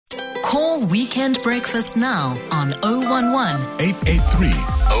Call Weekend Breakfast now on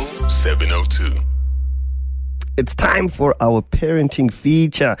 011-883-0702. It's time for our parenting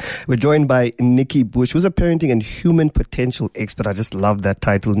feature. We're joined by Nikki Bush, who's a parenting and human potential expert. I just love that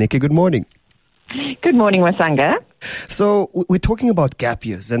title, Nikki. Good morning. Good morning, Masanga. So we're talking about gap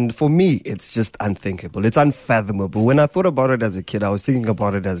years, and for me, it's just unthinkable. It's unfathomable. When I thought about it as a kid, I was thinking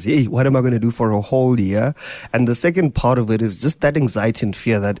about it as, hey, what am I going to do for a whole year? And the second part of it is just that anxiety and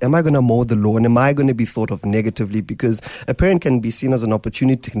fear that, am I going to mow the lawn? Am I going to be thought of negatively? Because a parent can be seen as an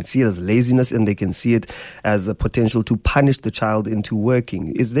opportunity, they can see it as laziness, and they can see it as a potential to punish the child into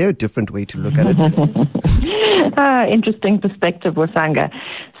working. Is there a different way to look at it? Interesting perspective, Wasanga.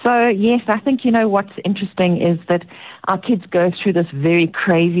 So, yes, I think, what's interesting is that our kids go through this very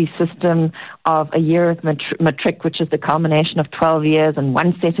crazy system of a year of matric, which is the culmination of 12 years and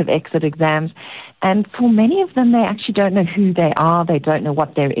one set of exit exams. And for many of them, they actually don't know who they are. They don't know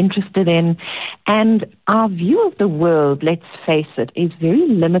what they're interested in. And our view of the world, let's face it, is very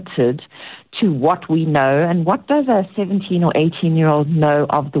limited to what we know. And what does a 17 or 18-year-old know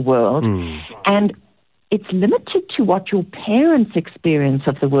of the world? And it's limited to what your parents' experience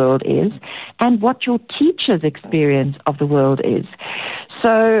of the world is and what your teacher's experience of the world is.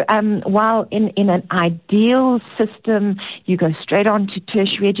 So while in an ideal system, you go straight on to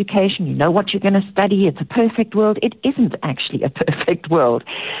tertiary education, you know what you're going to study, it's a perfect world, it isn't actually a perfect world.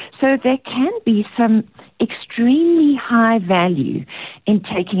 So there can be some extremely high value in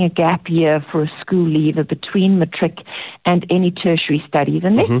taking a gap year for a school leaver between matric and any tertiary studies.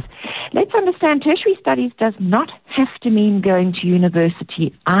 And let's understand, tertiary studies does not have to mean going to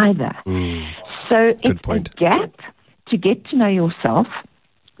university either. So it's a gap to get to know yourself,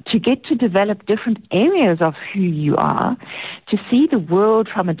 to get to develop different areas of who you are, to see the world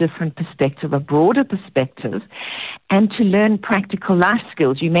from a different perspective, a broader perspective, and to learn practical life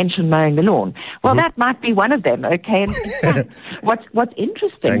skills. You mentioned mowing the lawn. Well, that might be one of them, okay? And in fact, what's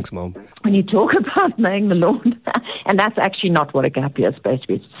interesting, Thanks, Mom, when you talk about mowing the lawn, and that's actually not what a gap year is supposed to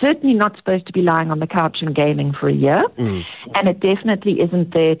be. It's certainly not supposed to be lying on the couch and gaming for a year, and it definitely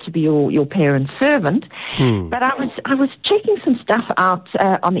isn't there to be your parent's servant. But I was checking some stuff out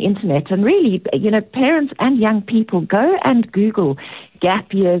on the internet, and really, parents and young people, go and Google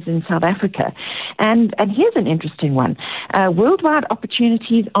gap years in South Africa. And here's an interesting one. Worldwide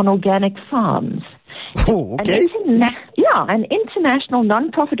opportunities on organic farms. Oh, okay. An international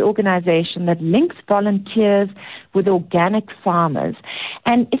non-profit organization that links volunteers with organic farmers.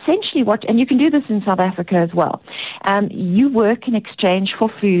 And essentially and you can do this in South Africa as well, you work in exchange for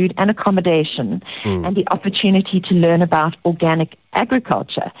food and accommodation and the opportunity to learn about organic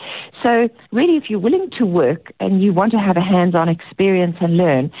agriculture. So really, if you're willing to work and you want to have a hands-on experience and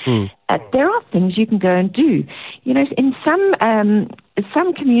learn, there are things you can go and do. In some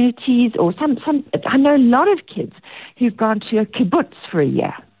communities or some I know a lot of kids who've gone to a kibbutz for a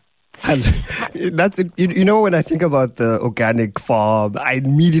year. And that's it. When I think about the organic farm, I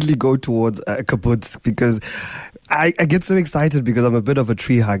immediately go towards a kibbutz because I get so excited because I'm a bit of a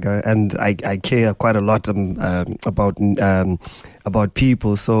tree hugger and I care quite a lot about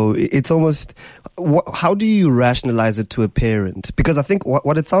people. So it's almost, how do you rationalize it to a parent? Because I think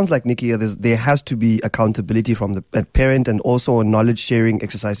what it sounds like, Nikki, there has to be accountability from the parent and also a knowledge sharing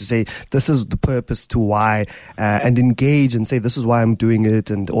exercise to say, this is the purpose to why, and engage and say, this is why I'm doing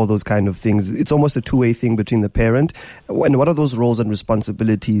it and all those kind of things. It's almost a two-way thing between the parent. And what are those roles and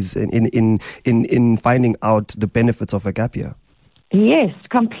responsibilities in finding out the benefits of a gap year? Yes,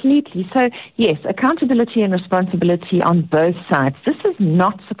 completely. So, yes, accountability and responsibility on both sides. This is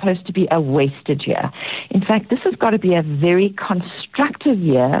not supposed to be a wasted year. In fact, this has got to be a very constructive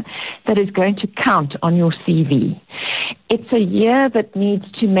year that is going to count on your CV. It's a year that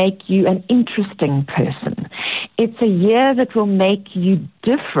needs to make you an interesting person. It's a year that will make you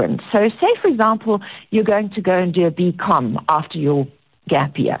different. So, say, for example, you're going to go and do a BCom after your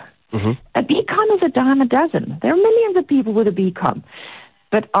gap year. A BCom is a dime a dozen. There are millions of people with a BCom.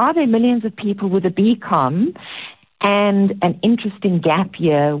 But are there millions of people with a BCom and an interesting gap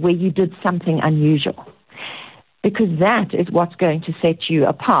year where you did something unusual? Because that is what's going to set you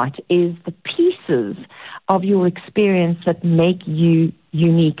apart, is the pieces of your experience that make you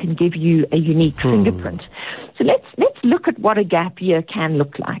unique and give you a unique fingerprint. So let's look at what a gap year can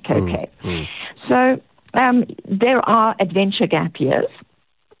look like, okay? So there are adventure gap years.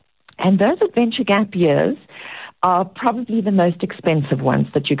 And those adventure gap years are probably the most expensive ones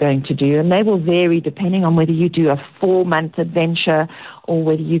that you're going to do, and they will vary depending on whether you do a 4-month adventure or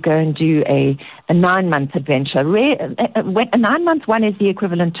whether you go and do a 9-month adventure. A 9-month one is the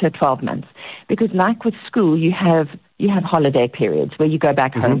equivalent to a 12 months, because like with school, you have holiday periods where you go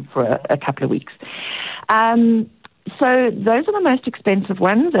back home for a couple of weeks. So those are the most expensive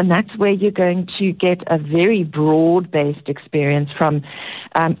ones, and that's where you're going to get a very broad-based experience from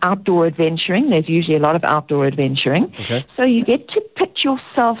outdoor adventuring. There's usually a lot of outdoor adventuring. Okay. So you get to pit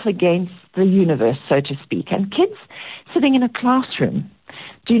yourself against the universe, so to speak. And kids sitting in a classroom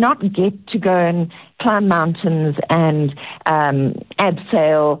do not get to go and climb mountains and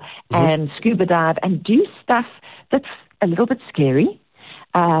abseil and scuba dive and do stuff that's a little bit scary.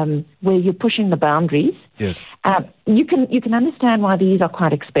 Where you're pushing the boundaries. Yes. You can understand why these are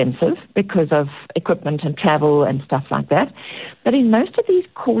quite expensive because of equipment and travel and stuff like that. But in most of these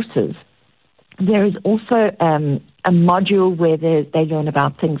courses, there is also a module where they learn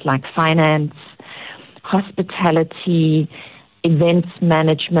about things like finance, hospitality, events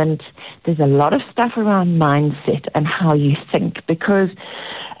management. There's a lot of stuff around mindset and how you think, because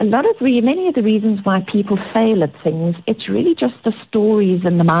many of the reasons why people fail at things, it's really just the stories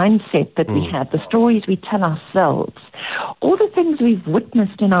and the mindset that we have, the stories we tell ourselves, all the things we've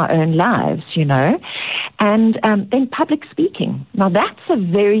witnessed in our own lives, and then public speaking. Now, that's a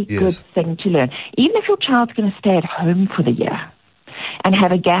very good thing to learn. Even if your child's going to stay at home for the year and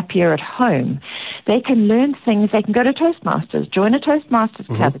have a gap year at home, they can learn things. They can go to Toastmasters, join a Toastmasters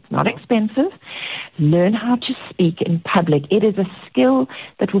club. It's not expensive. Learn how to speak in public. It is a skill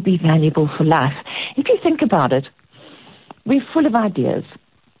that will be valuable for life. If you think about it, we're full of ideas.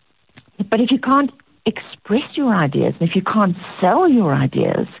 But if you can't express your ideas, and if you can't sell your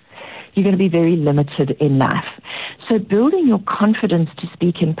ideas, you're going to be very limited in life. So building your confidence to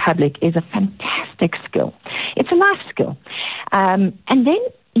speak in public is a fantastic skill. It's a life skill. And then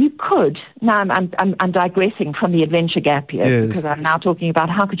you could, now I'm digressing from the adventure gap year, because I'm now talking about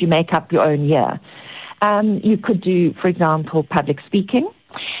how could you make up your own year. You could do, for example, public speaking.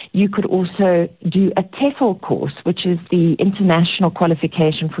 You could also do a TEFL course, which is the international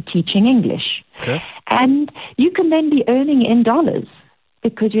qualification for teaching English. Okay. And you can then be earning in dollars,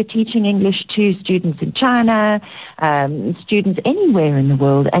 because you're teaching English to students in China, students anywhere in the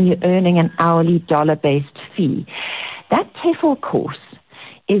world, and you're earning an hourly dollar-based fee. That TEFL course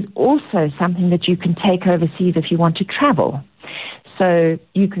is also something that you can take overseas if you want to travel. So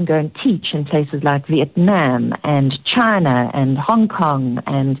you can go and teach in places like Vietnam and China and Hong Kong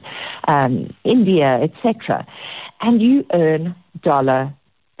and India, etc. And you earn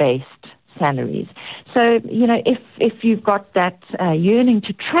dollar-based salaries. So, if you've got that yearning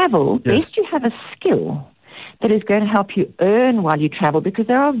to travel, best you have a skill that is going to help you earn while you travel, because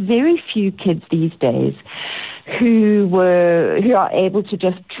there are very few kids these days who are able to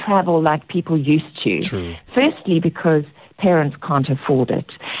just travel like people used to. True. Firstly, because parents can't afford it.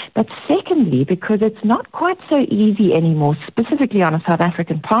 But secondly, because it's not quite so easy anymore, specifically on a South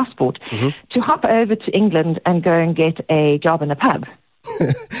African passport, to hop over to England and go and get a job in a pub.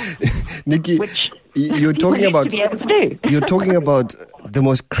 Nikki, which you're talking about to be able to do. You're talking about the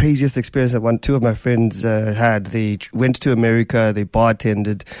most craziest experience that two of my friends had. They went to America, they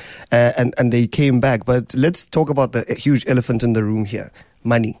bartended, and they came back. But let's talk about the huge elephant in the room here: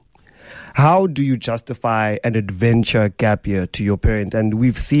 money. How do you justify an adventure gap year to your parent? And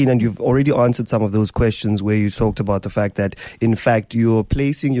we've seen, and you've already answered some of those questions where you talked about the fact that, in fact, you're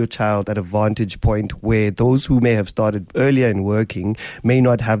placing your child at a vantage point where those who may have started earlier in working may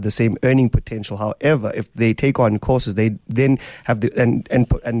not have the same earning potential. However, if they take on courses, they then have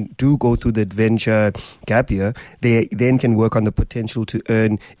and do go through the adventure gap year, they then can work on the potential to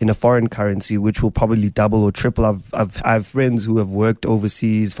earn in a foreign currency, which will probably double or triple. I have friends who have worked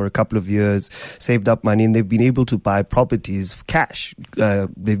overseas for a couple of years, saved up money, and they've been able to buy properties cash.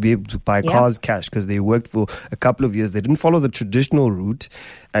 They've been able to buy cars cash because they worked for a couple of years. They didn't follow the traditional route,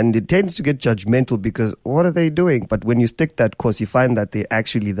 and it tends to get judgmental because what are they doing? But when you stick that course, you find that the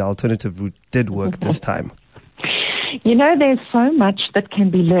alternative route did work this time. There's so much that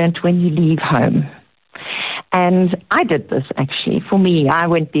can be learnt when you leave home. And I did this, actually. For me, I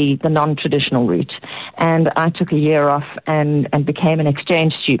went the non-traditional route. And I took a year off and became an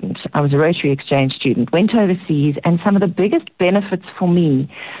exchange student. I was a Rotary exchange student, went overseas, and some of the biggest benefits for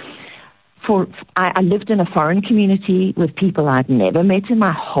me, I lived in a foreign community with people I'd never met in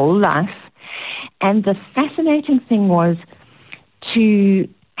my whole life. And the fascinating thing was to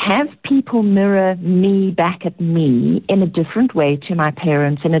have people mirror me back at me in a different way to my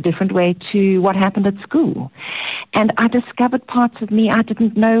parents, in a different way to what happened at school. And I discovered parts of me I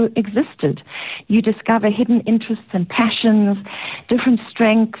didn't know existed. You discover hidden interests and passions, different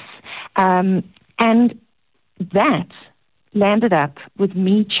strengths, and that landed up with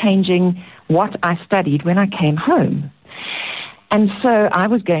me changing what I studied when I came home. And so I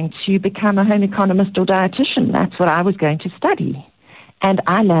was going to become a home economist or dietitian. That's what I was going to study. And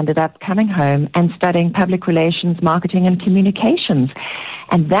I landed up coming home and studying public relations, marketing, and communications.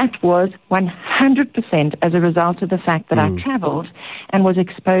 And that was 100% as a result of the fact that I traveled and was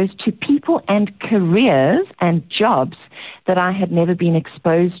exposed to people and careers and jobs that I had never been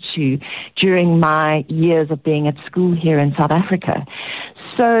exposed to during my years of being at school here in South Africa.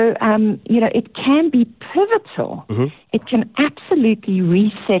 So, it can be pivotal. It can absolutely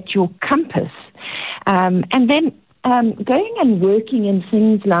reset your compass. And then going and working in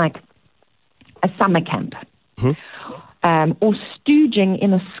things like a summer camp or stooging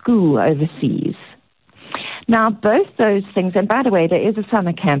in a school overseas. Now, both those things, and by the way, there is a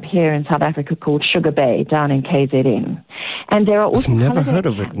summer camp here in South Africa called Sugar Bay down in KZN. And there are also I've never heard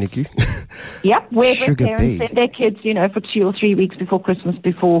of it, Nikki. Yep, where Sugar parents Bay. send their kids, for 2 or 3 weeks before Christmas,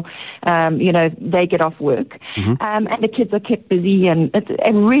 before, they get off work. And the kids are kept busy and it's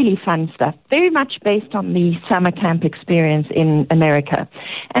really fun stuff. Very much based on the summer camp experience in America.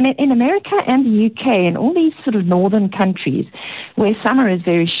 And in America and the UK and all these sort of northern countries where summer is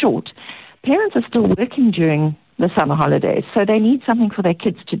very short, parents are still working during the summer holidays, so they need something for their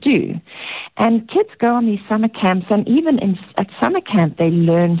kids to do. And kids go on these summer camps, and even at summer camp, they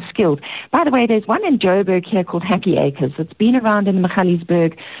learn skills. By the way, there's one in Joburg here called Happy Acres. It's been around in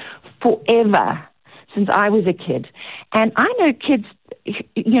Magaliesburg forever, since I was a kid. And I know kids,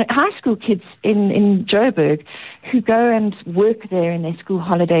 high school kids in Joburg who go and work there in their school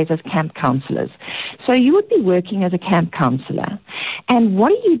holidays as camp counselors. So you would be working as a camp counselor. And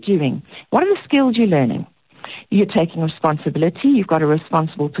what are you doing? What are the skills you're learning? You're taking responsibility. You've got a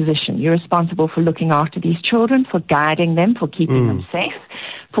responsible position. You're responsible for looking after these children, for guiding them, for keeping them safe,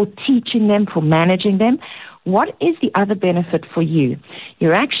 for teaching them, for managing them. What is the other benefit for you?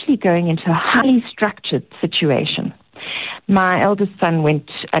 You're actually going into a highly structured situation. My eldest son went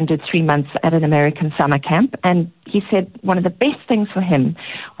and did 3 months at an American summer camp, and he said one of the best things for him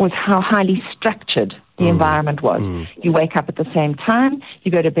was how highly structured the environment was. You wake up at the same time,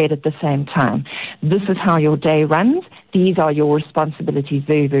 you go to bed at the same time. This is how your day runs. These are your responsibilities,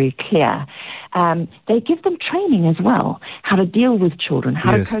 very, very clear. They give them training as well, how to deal with children,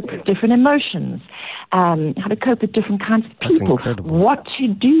 how to cope with different emotions, how to cope with different kinds of people, what to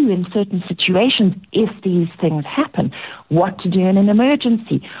do in certain situations if these things happen, what to do in an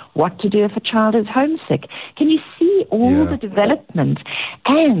emergency, what to do if a child is homesick. Can you see all the development?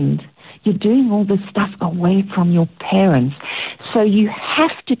 And you're doing all this stuff away from your parents. So you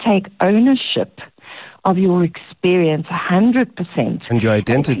have to take ownership of your experience 100%. And your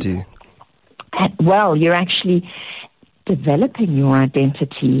identity. Well, you're actually developing your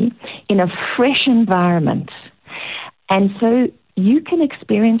identity in a fresh environment. And so you can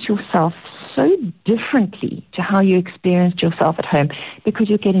experience yourself so differently to how you experienced yourself at home because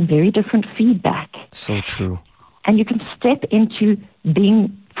you're getting very different feedback. So true. And you can step into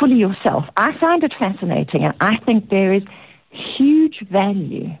being fully yourself. I find it fascinating, and I think there is huge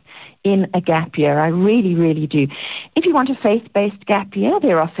value in a gap year. I really, really do. If you want a faith-based gap year,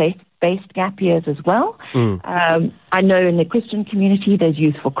 there are faith-based gap years as well. I know in the Christian community there's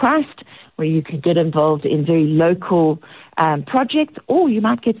Youth for Christ, where you could get involved in very local projects, or you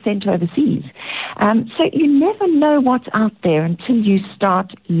might get sent overseas. So you never know what's out there until you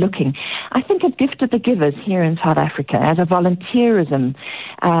start looking. I think a gift of the givers here in South Africa as a volunteerism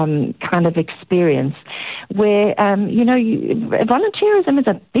kind of experience where, volunteerism is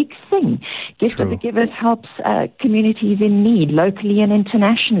a big thing. Gift of the givers helps communities in need, locally and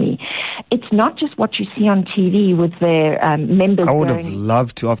internationally. It's not just what you see on TV with their members. I would have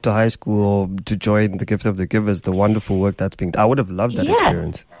loved to, after high school, to join the Gift of the Givers, the wonderful work that's being done. I would have loved that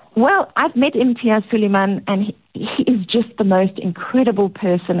experience. Well, I've met Imtiaz Suleiman, and he is just the most incredible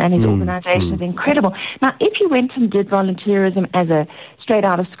person, and his organization is incredible. Now, if you went and did volunteerism as a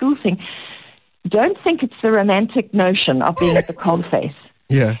straight-out-of-school thing, don't think it's the romantic notion of being at the coalface.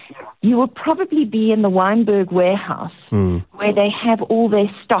 Yeah. You will probably be in the Weinberg warehouse where they have all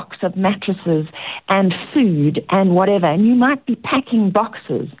their stocks of mattresses and food and whatever, and you might be packing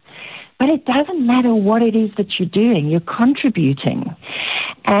boxes. But it doesn't matter what it is that you're doing, you're contributing.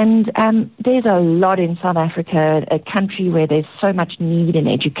 And there's a lot in South Africa, a country where there's so much need in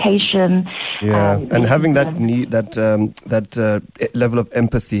education. Yeah, and having that need, that level of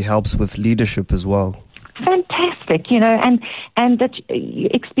empathy helps with leadership as well. Fantastic. fantastic, and that you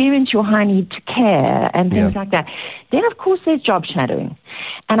experience your high need to care and things like that. Then, of course, there's job shadowing.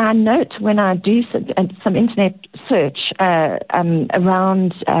 And I note when I do some internet search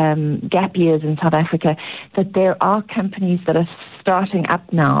around gap years in South Africa that there are companies that are starting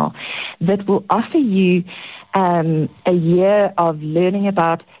up now that will offer you a year of learning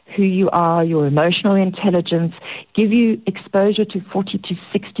about who you are, your emotional intelligence, give you exposure to 40 to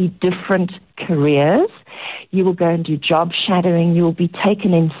 60 different careers. You will go and do job shadowing. You will be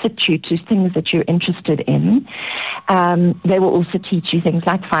taken in situ to things that you're interested in. They will also teach you things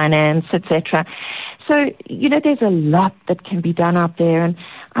like finance, etc. So, there's a lot that can be done out there. And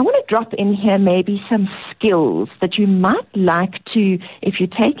I want to drop in here maybe some skills that you might like to, if you're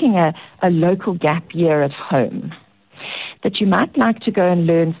taking a local gap year at home, that you might like to go and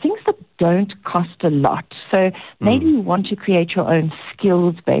learn things that don't cost a lot. So maybe you want to create your own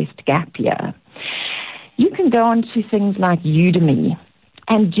skills-based gap year. You can go on to things like Udemy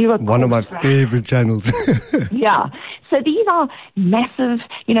and do one of my favorite channels. Yeah. So these are massive,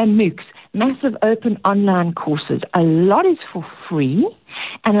 MOOCs, massive open online courses. A lot is for free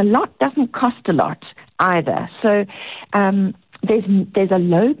and a lot doesn't cost a lot either. So there's a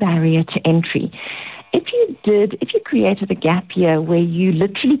low barrier to entry. If you created a gap year where you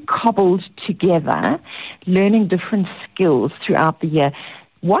literally cobbled together learning different skills throughout the year,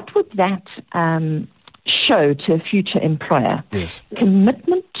 what would that show to a future employer? Yes.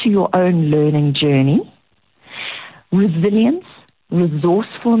 Commitment to your own learning journey, resilience,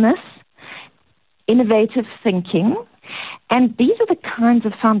 resourcefulness, innovative thinking, and these are the kinds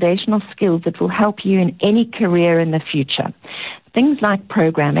of foundational skills that will help you in any career in the future. Things like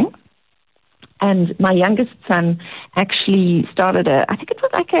programming. And my youngest son actually started I think it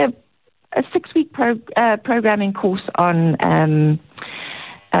was like a 6-week programming course on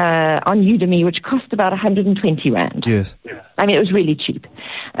Udemy, which cost about 120 Rand. Yes. I mean, it was really cheap.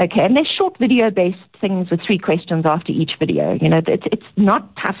 Okay, and they're short video-based things with 3 questions after each video. It's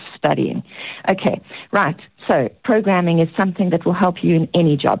not tough studying. Okay, right. So programming is something that will help you in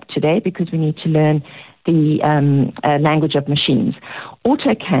any job today because we need to learn the language of machines.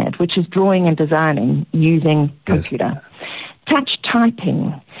 AutoCAD, which is drawing and designing using computer. Touch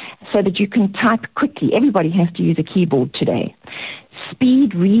typing, so that you can type quickly. Everybody has to use a keyboard today.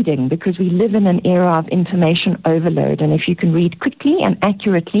 Speed reading, because we live in an era of information overload, and if you can read quickly and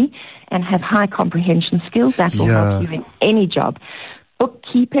accurately and have high comprehension skills, that will help you in any job.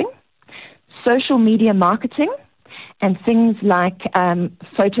 Bookkeeping, social media marketing, and things like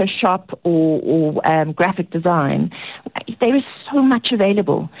Photoshop or graphic design. There is so much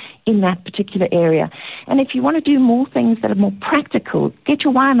available in that particular area. And if you want to do more things that are more practical, get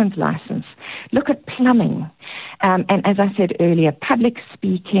your wireman's license. Look at plumbing. And as I said earlier, public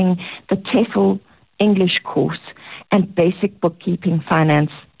speaking, the TEFL English course, and basic bookkeeping,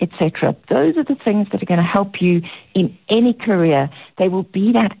 finance, etc. Those are the things that are going to help you in any career. They will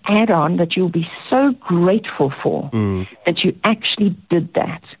be that add-on that you'll be so grateful for that you actually did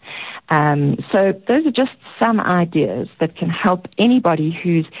that. So those are just some ideas that can help anybody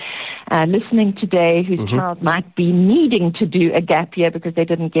who's listening today, whose child might be needing to do a gap year because they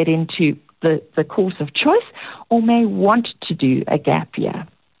didn't get into the course of choice, or may want to do a gap year.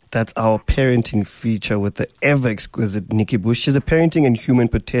 That's our parenting feature with the ever exquisite Nikki Bush. She's a parenting and human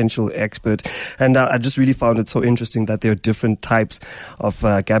potential expert. And I just really found it so interesting that there are different types of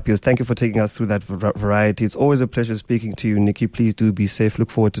gap years. Thank you for taking us through that variety. It's always a pleasure speaking to you, Nikki. Please do be safe. Look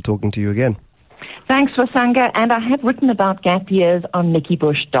forward to talking to you again. Thanks, Wasanga. And I have written about gap years on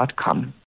nikkibush.com.